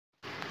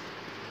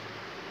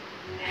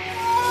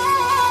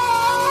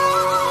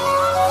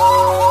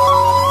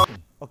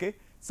Okay,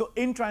 so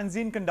in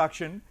transient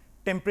conduction,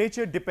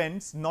 temperature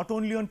depends not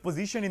only on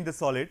position in the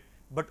solid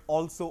but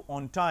also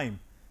on time.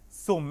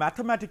 So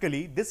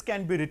mathematically, this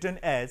can be written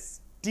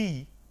as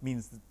T,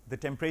 means the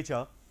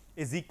temperature,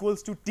 is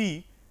equals to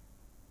T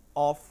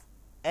of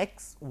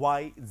x,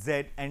 y,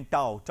 z and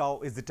tau.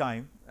 Tau is the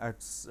time,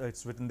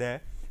 it's written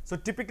there. So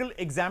typical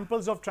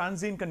examples of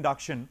transient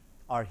conduction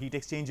are heat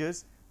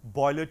exchangers,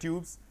 boiler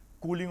tubes,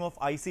 cooling of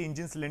IC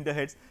engine cylinder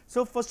heads.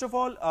 So first of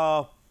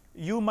all,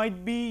 you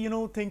might be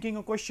thinking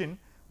a question,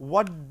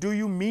 what do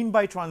you mean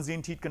by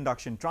transient heat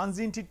conduction?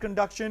 Transient heat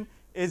conduction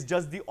is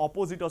just the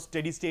opposite of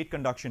steady state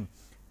conduction.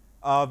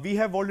 We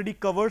have already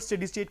covered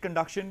steady state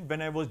conduction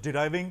when I was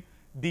deriving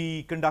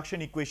the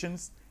conduction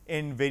equations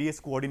in various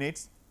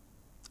coordinates.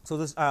 So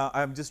this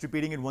I am just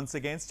repeating it once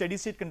again. Steady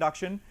state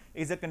conduction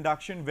is a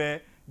conduction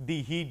where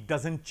the heat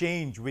doesn't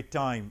change with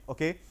time,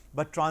 okay?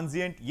 But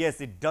transient,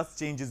 yes, it does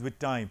changes with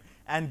time,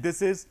 and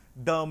this is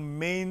the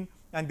main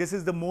and this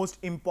is the most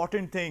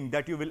important thing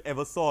that you will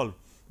ever solve,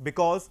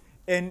 because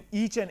in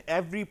each and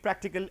every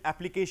practical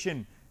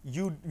application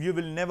you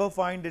will never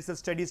find it's a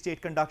steady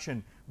state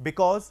conduction,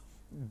 because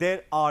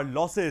there are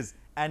losses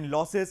and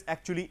losses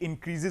actually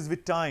increases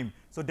with time.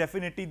 So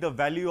definitely the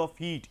value of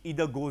heat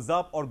either goes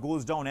up or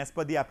goes down as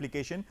per the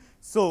application.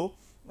 So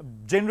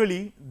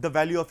generally the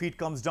value of heat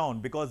comes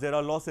down because there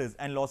are losses,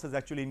 and losses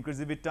actually increase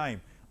with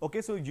time.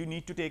 Okay, so you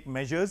need to take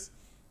measures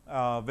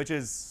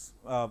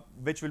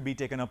which will be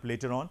taken up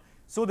later on.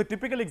 So the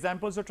typical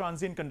examples of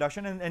transient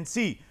conduction, and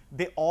see,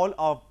 they all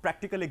are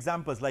practical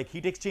examples like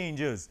heat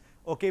exchangers,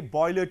 okay,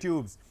 boiler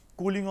tubes,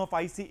 cooling of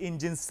IC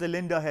engines,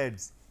 cylinder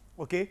heads,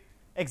 okay.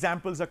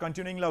 Examples are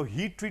continuing now,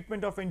 heat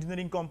treatment of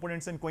engineering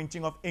components and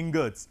quenching of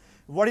ingots.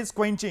 What is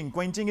quenching?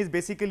 Quenching is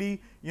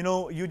basically,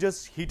 you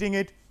just heating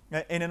it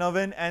in an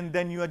oven, and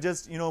then you are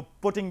just,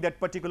 putting that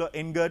particular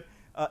ingot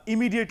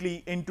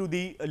immediately into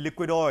the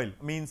liquid oil,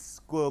 means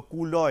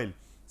cooled oil.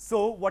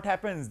 So what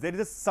happens? There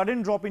is a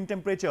sudden drop in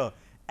temperature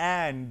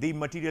and the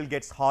material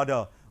gets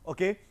harder,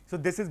 okay. So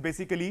this is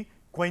basically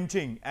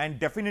quenching, and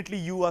definitely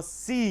you are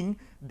seeing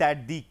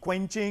that the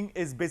quenching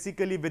is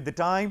basically with the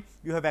time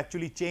you have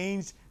actually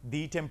changed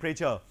the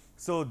temperature.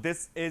 So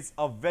this is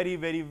a very,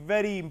 very,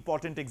 very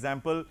important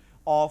example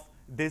of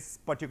this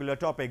particular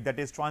topic, that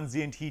is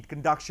transient heat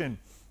conduction.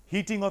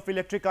 Heating of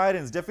electric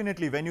irons,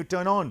 definitely when you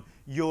turn on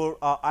your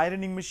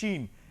ironing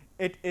machine,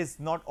 it is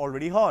not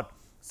already hot,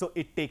 so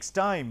it takes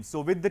time. So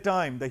with the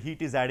time the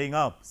heat is adding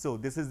up. So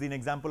this is an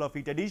example of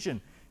heat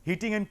addition.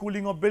 Heating and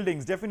cooling of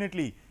buildings,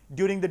 definitely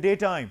during the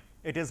daytime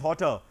it is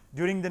hotter,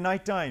 during the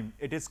night time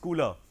it is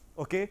cooler,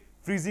 okay.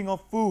 Freezing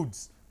of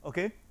foods,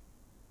 okay.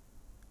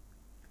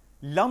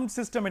 Lumped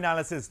system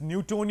analysis,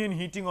 Newtonian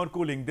heating or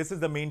cooling, this is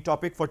the main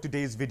topic for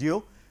today's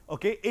video,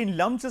 okay. In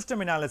lumped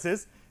system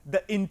analysis,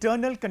 the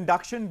internal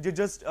conduction, you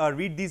just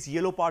read these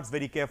yellow parts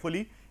very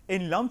carefully.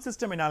 In lumped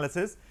system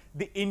analysis,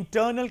 the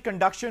internal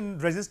conduction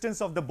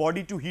resistance of the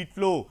body to heat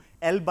flow,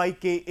 L by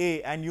Ka,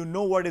 and you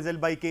know what is L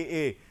by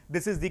Ka.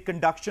 This is the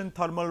conduction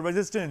thermal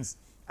resistance,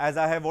 as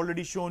I have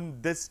already shown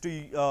this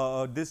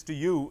to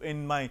you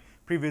in my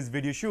previous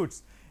video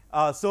shoots.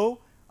 So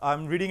I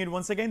am reading it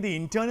once again. The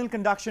internal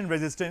conduction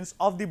resistance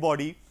of the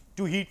body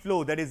to heat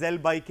flow, that is L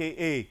by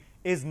Ka,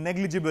 is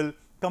negligible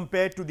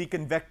compared to the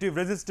convective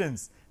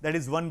resistance, that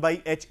is 1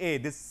 by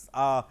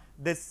Ha.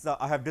 This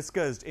I have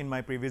discussed in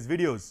my previous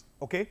videos,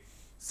 okay.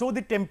 So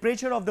the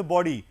temperature of the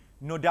body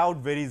no doubt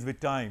varies with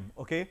time,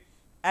 okay.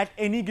 At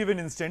any given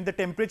instant, the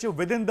temperature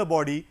within the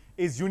body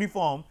is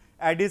uniform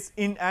and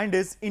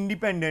is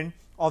independent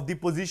of the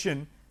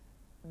position,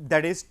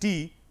 that is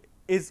T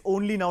is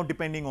only now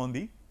depending on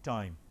the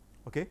time,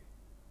 okay.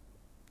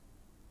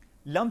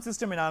 Lump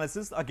system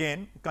analysis,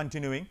 again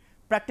continuing.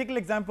 Practical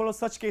example of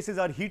such cases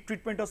are heat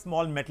treatment of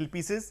small metal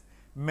pieces,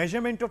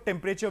 measurement of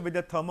temperature with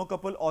a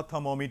thermocouple or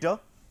thermometer,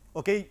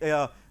 okay.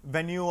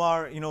 When you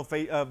are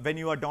when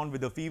you are down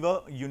with a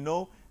fever, you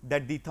know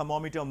that the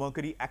thermometer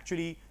mercury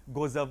actually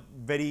goes up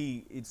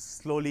very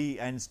slowly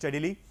and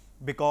steadily,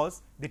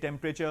 because the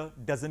temperature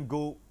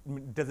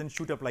doesn't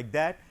shoot up like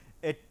that,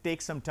 it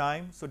takes some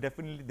time. So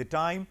definitely the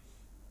time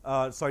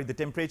the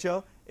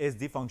temperature is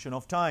the function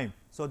of time.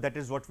 So that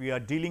is what we are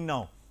dealing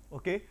now,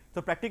 okay.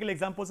 So practical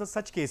examples of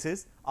such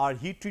cases are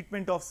heat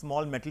treatment of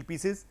small metal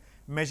pieces,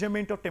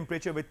 measurement of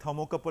temperature with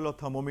thermocouple or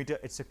thermometer,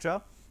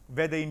 etc.,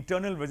 where the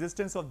internal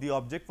resistance of the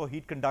object for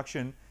heat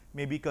conduction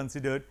may be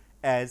considered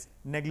as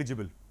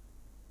negligible,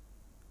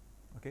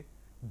 okay.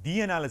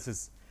 D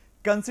analysis.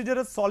 Consider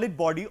a solid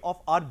body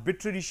of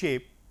arbitrary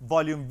shape,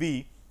 volume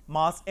V,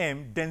 mass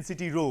m,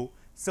 density rho,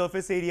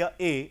 surface area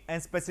A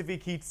and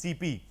specific heat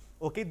Cp,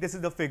 okay. This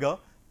is the figure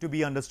to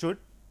be understood.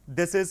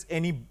 This is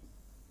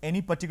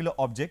any particular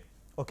object,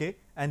 okay,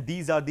 and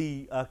these are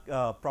the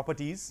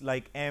properties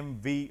like m,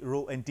 v,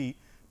 rho and t.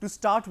 To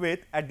start with,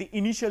 at the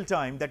initial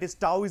time, that is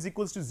tau is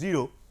equals to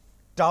 0,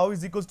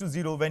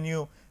 when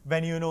you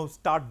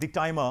start the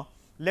timer,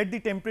 let the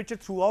temperature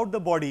throughout the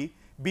body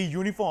be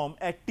uniform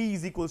at T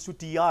is equals to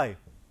Ti,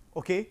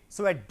 okay.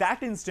 So at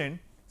that instant,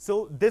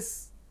 so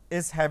this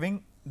is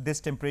having this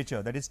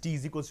temperature, that is T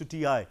is equals to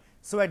Ti.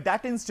 So at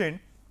that instant,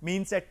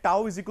 means at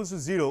tau is equals to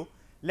 0,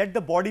 let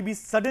the body be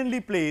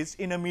suddenly placed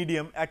in a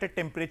medium at a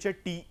temperature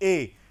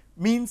Ta.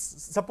 Means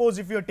suppose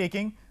if you are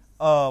taking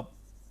a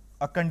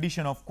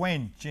condition of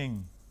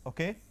quenching,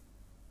 okay.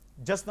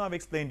 Just now I have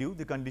explained you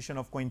the condition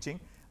of quenching,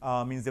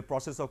 means the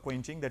process of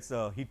quenching, that is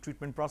a heat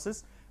treatment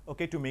process,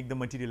 okay, to make the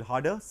material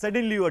harder.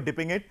 Suddenly you are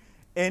dipping it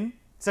in,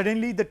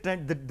 suddenly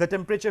the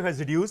temperature has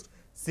reduced,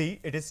 see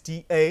it is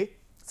Ta,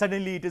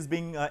 suddenly it is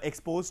being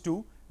exposed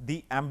to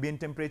the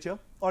ambient temperature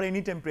or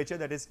any temperature,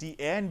 that is Ta,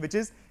 and which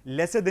is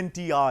lesser than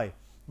Ti,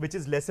 which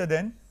is lesser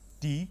than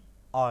Ti.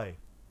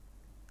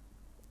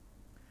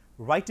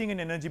 Writing an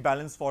energy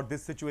balance for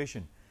this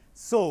situation.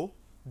 So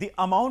the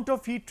amount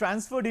of heat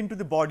transferred into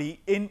the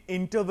body in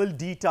interval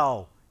d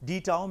tau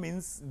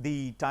means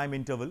the time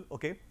interval,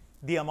 okay,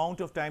 the amount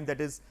of time that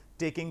is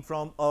taking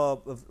from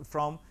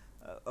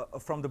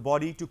the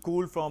body to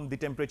cool from the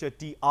temperature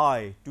Ti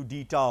to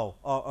d tau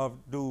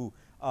to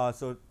Ta,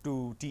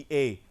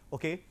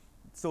 okay.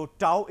 So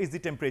tau is the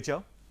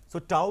temperature, so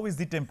tau is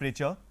the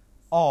temperature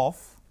of,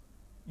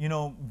 you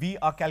know, we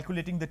are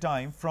calculating the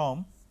time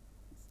from,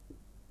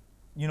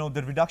 you know,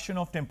 the reduction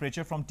of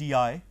temperature from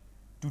Ti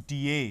to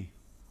Ta,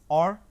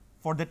 or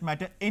for that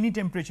matter any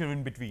temperature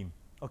in between,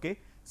 okay.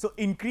 So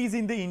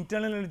increasing the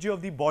internal energy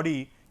of the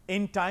body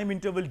in time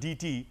interval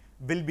dt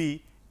will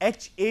be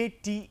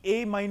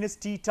HATA minus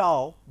T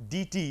tau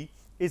dt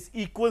is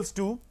equals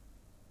to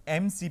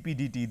mCp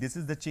dt. This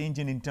is the change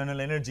in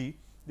internal energy,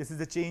 this is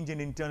the change in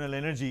internal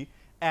energy,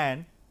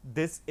 and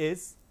this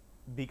is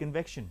the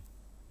convection,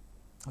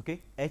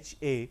 okay,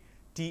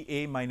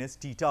 HATA minus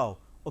T tau,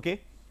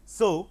 okay.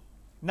 So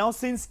now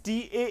since Ta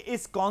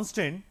is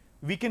constant,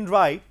 we can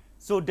write,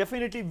 so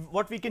definitely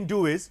what we can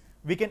do is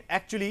we can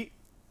actually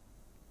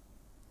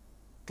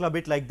club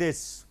it like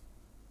this,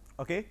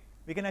 okay,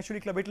 we can actually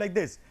club it like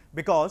this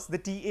because the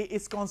Ta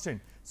is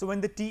constant. So when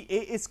the Ta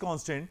is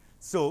constant,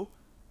 so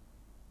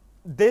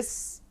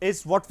this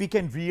is what we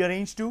can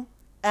rearrange to,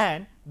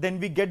 and then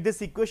we get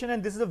this equation,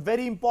 and this is a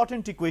very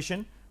important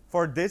equation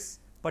for this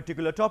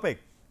particular topic.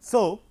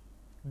 So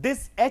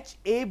this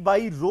HA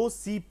by rho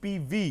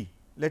CPV,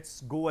 let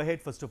us go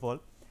ahead first of all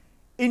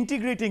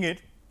integrating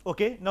it,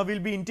 okay. Now we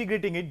will be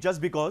integrating it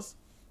just because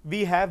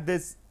we have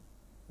this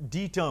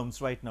d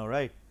terms right now,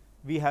 right,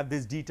 we have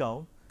this d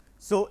term.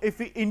 So if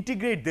we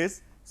integrate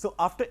this, so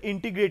after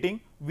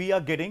integrating we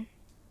are getting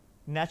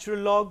natural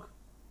log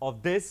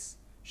of this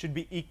should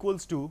be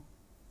equals to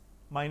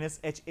minus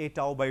HA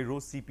tau by rho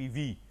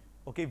CPV,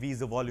 okay, V is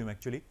the volume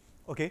actually,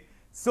 okay.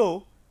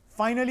 So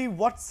finally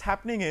what's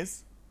happening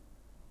is,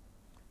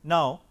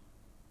 now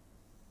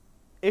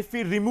if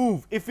we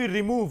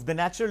remove the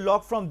natural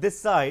log from this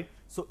side,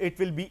 so it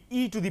will be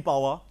e to the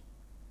power,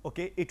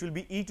 okay, it will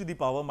be e to the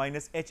power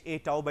minus HA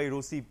tau by rho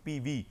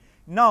CPV.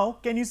 Now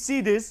can you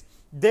see this,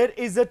 there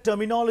is a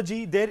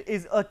terminology, there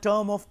is a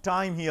term of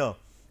time here.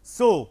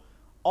 So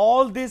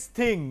all this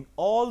thing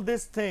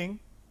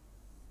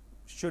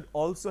should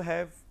also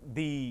have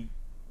the,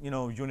 you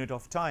know, unit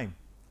of time,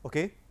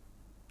 okay.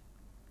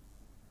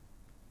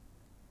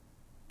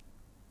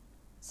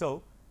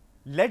 So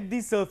let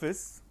the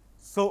surface,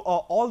 so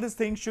all these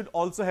things should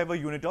also have a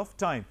unit of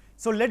time.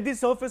 So let the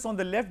surface on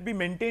the left be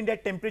maintained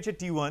at temperature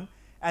T1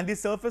 and the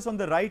surface on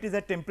the right is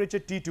at temperature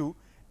T2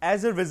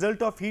 as a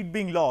result of heat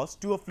being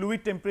lost to a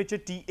fluid temperature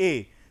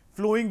Ta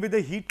flowing with a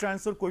heat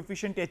transfer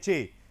coefficient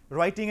Ha,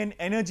 writing an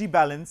energy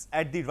balance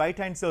at the right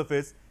hand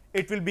surface,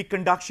 it will be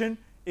conduction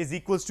is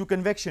equals to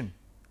convection,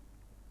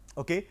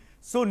 okay.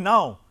 So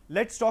now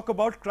let us talk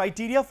about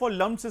criteria for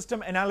lumped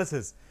system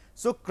analysis.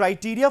 So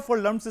criteria for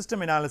lumped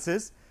system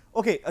analysis,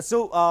 okay.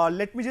 So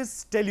let me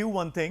just tell you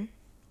one thing,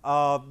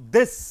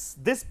 this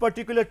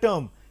particular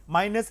term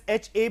minus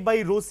HA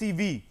by rho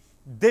CV,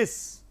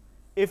 this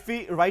if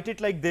we write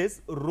it like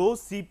this, rho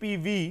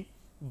CPV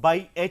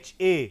by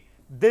HA,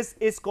 this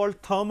is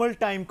called thermal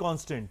time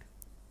constant.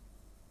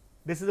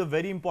 This is a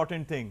very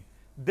important thing,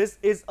 this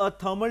is a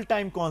thermal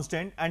time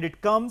constant and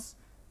it comes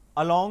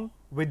along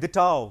with the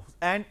tau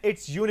and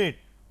its unit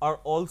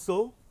are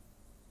also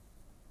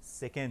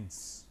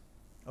seconds,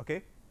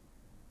 okay.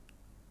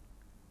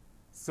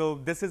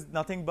 So this is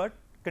nothing but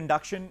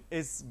conduction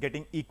is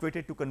getting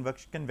equated to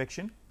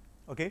convection,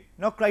 okay.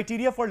 Now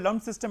criteria for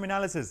lumped system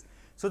analysis.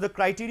 So the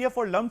criteria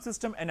for lumped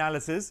system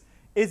analysis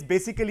is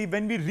basically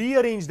when we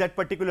rearrange that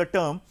particular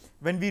term,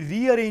 when we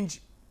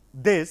rearrange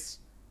this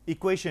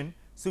equation,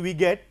 so we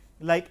get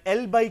like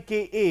L by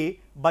Ka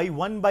by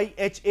 1 by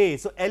Ha.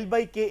 So L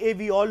by Ka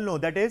we all know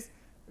that is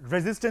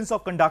resistance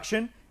of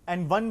conduction,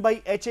 and 1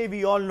 by Ha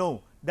we all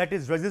know that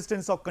is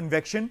resistance of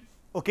convection,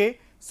 okay.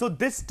 So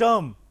this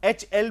term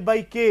HL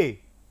by K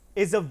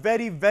is a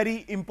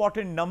very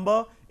important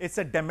number, it is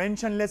a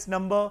dimensionless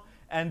number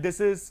and this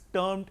is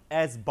termed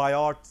as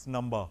Biot's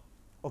number,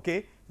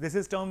 okay. This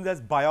is termed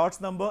as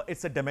Biot's number, it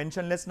is a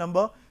dimensionless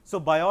number. So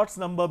Biot's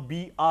number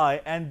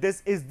Bi, and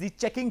this is the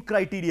checking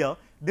criteria,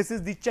 this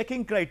is the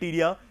checking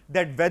criteria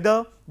that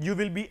whether you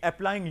will be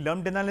applying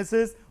lumped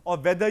analysis or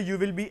whether you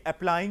will be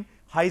applying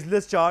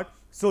Heisler's chart,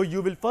 So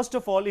you will first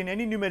of all, in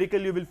any numerical,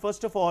 you will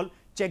first of all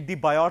check the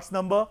Biot's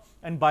number,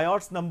 and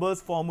Biot's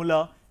number's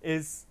formula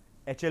is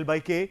HL by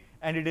K,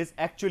 and it is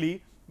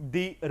actually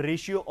the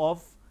ratio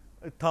of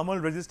thermal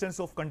resistance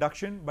of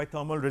conduction by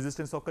thermal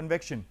resistance of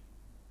convection.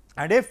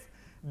 And if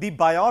the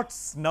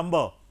Biot's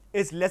number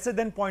is lesser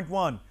than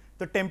 0.1,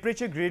 the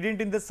temperature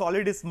gradient in the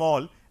solid is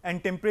small,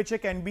 and temperature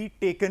can be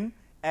taken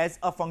as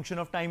a function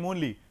of time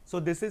only. So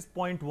this is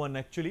 0.1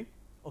 actually,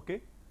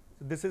 okay.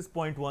 So this is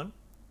 0.1,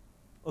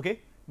 okay.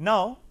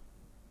 Now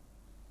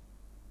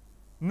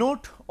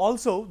note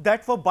also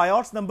that for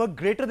Biot's number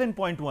greater than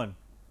 0.1,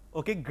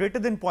 okay, greater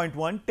than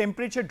 0.1,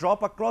 temperature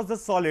drop across the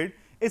solid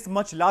is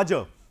much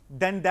larger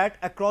than that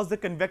across the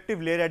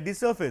convective layer at the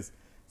surface.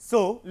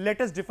 So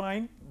let us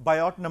define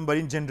Biot number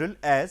in general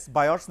as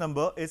Biot's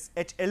number is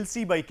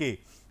HLC by K,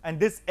 and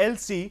this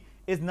LC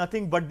is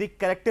nothing but the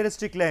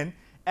characteristic length,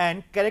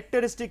 and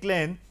characteristic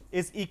length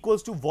is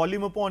equals to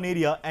volume upon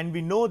area, and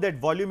we know that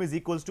volume is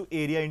equals to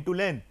area into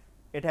length.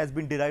 It has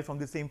been derived from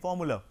the same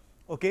formula,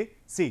 okay.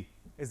 C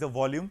is the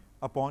volume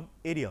upon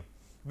area,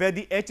 where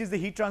the H is the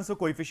heat transfer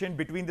coefficient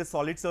between the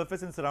solid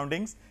surface and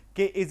surroundings,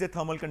 K is the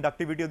thermal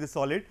conductivity of the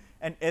solid,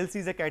 and LC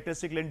is a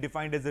characteristic length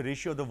defined as the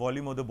ratio of the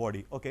volume of the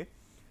body, okay.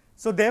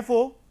 So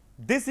therefore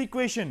this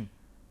equation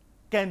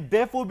can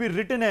therefore be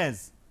written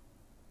as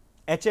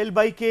HL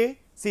by K.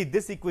 See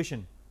this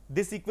equation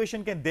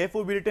can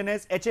therefore be written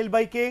as HL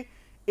by K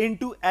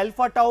into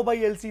alpha tau by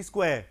LC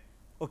square,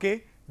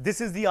 okay.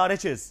 This is the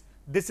RHS,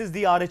 this is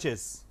the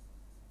RHS,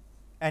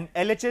 and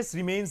LHS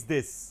remains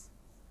this,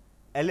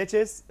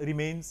 LHS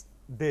remains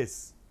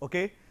this,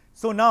 okay.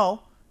 So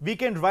now we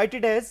can write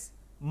it as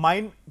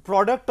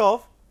product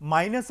of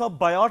minus of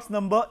Biot's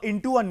number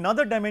into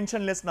another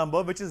dimensionless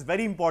number, which is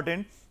very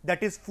important,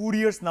 that is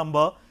Fourier's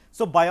number.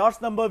 So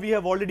Biot's number we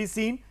have already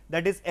seen,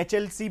 that is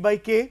HLC by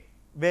K,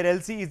 where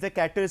LC is the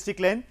characteristic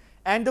length,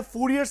 and the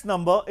Fourier's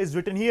number is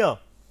written here.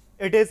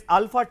 It is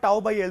alpha tau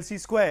by LC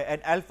square,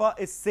 and alpha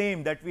is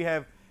same that we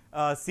have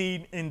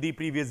seen in the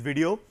previous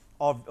video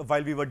of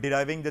while we were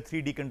deriving the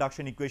 3D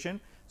conduction equation.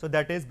 So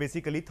that is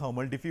basically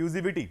thermal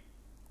diffusivity,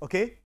 okay.